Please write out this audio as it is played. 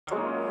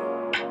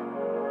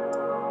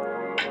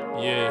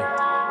Yeah.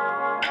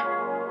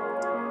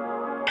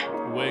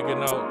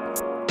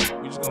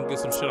 Wig&Oak. We just gonna get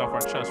some shit off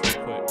our chest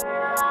real quick.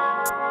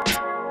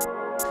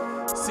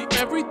 See,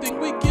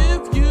 everything we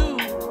give you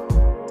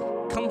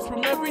comes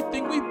from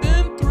everything we've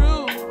been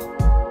through.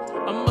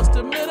 I must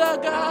admit I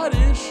got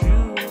issues.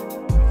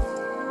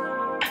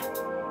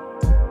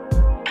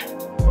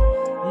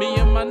 Me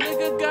and my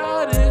nigga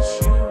got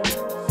issues.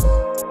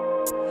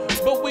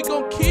 But we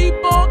gon' keep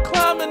on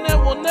climbing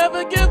and we'll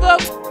never give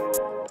up.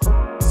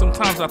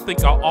 Sometimes I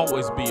think I'll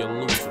always be a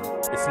loser.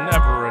 It's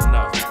never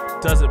enough.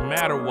 Doesn't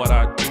matter what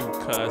I do,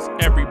 cause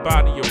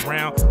everybody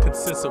around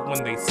consistent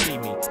when they see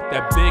me.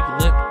 That big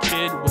lip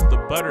kid with the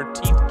butter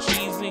teeth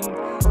cheesing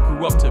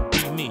grew up to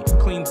be me.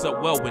 Cleans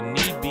up well when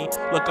need be.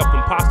 Look up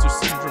imposter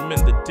syndrome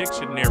in the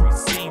dictionary,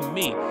 see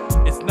me.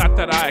 It's not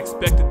that I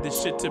expected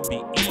this shit to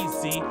be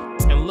easy.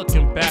 And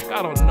looking back,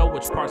 I don't know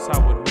which parts I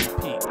would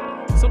repeat.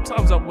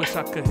 Sometimes I wish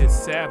I could hit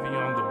Savvy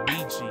on the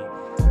Ouija.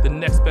 The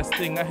next best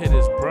thing I hit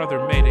his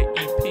brother made an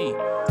EP.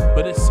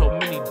 But it's so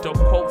many dope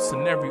quotes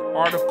in every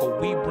article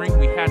we bring,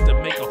 we had to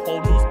make a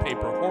whole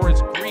newspaper.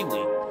 Horace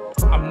Greeley,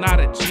 I'm not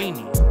a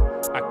genie,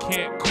 I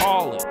can't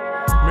call it.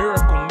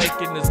 Miracle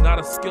making is not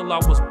a skill I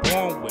was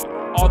born with.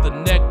 All the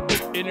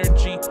negative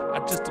energy, I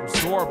just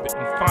absorb it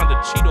and find a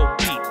Cheeto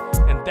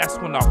beat, and that's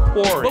when I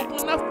pour it. But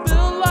when I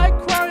feel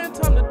like crying,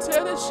 time to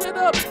tear this shit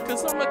up,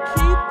 cause I'ma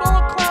keep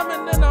on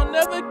climbing and I'll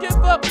never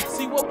give up.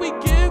 See, what we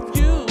give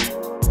you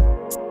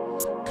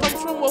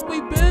comes from what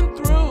we've been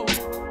through.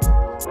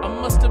 I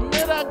must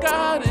admit I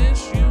got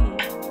issues.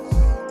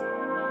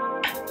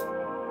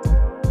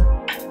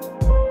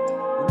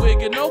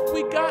 Wig&Oak,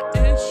 we got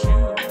issues.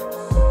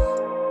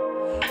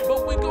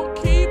 But we gon'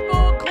 keep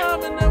on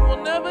climbing and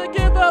we'll never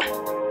give up.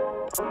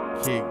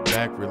 Kick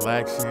back,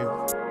 relaxing,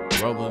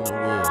 rolling the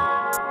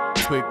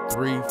wood. Quick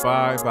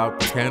 3-5 out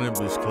the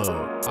cannabis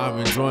club. I'm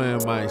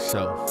enjoying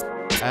myself,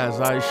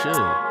 as I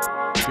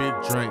should.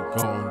 Big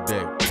drink on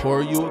deck,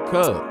 pour you a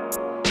cup.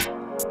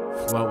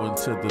 Flowing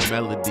to the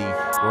melody.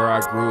 Where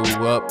I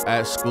grew up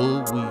at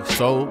school, we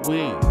sold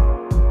weed.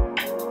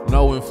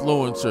 No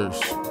influencers.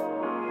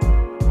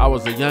 I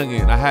was a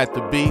youngin', I had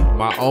to be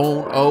my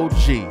own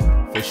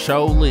OG. For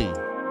surely,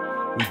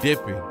 we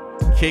dipping,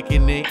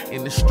 kicking it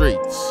in the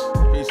streets.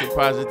 Piece of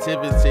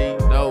positivity,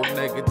 no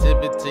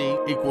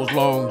negativity equals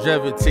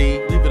longevity.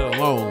 Leave it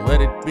alone,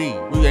 let it be.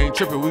 We ain't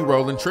tripping, we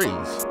rolling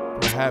trees.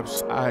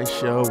 Perhaps I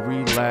shall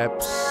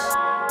relapse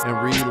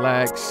and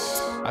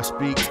relax. I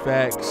speak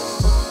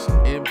facts,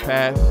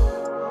 empath,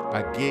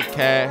 I get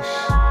cash.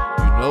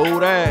 You know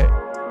that,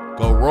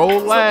 go roll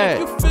that.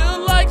 So if you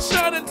feel like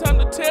shining, time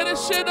to tear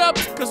this shit up,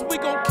 cause we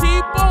gon'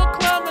 keep on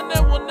climbing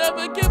and we'll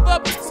never give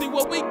up. See,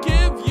 what we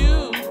give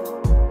you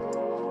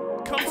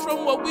comes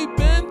from what we've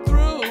been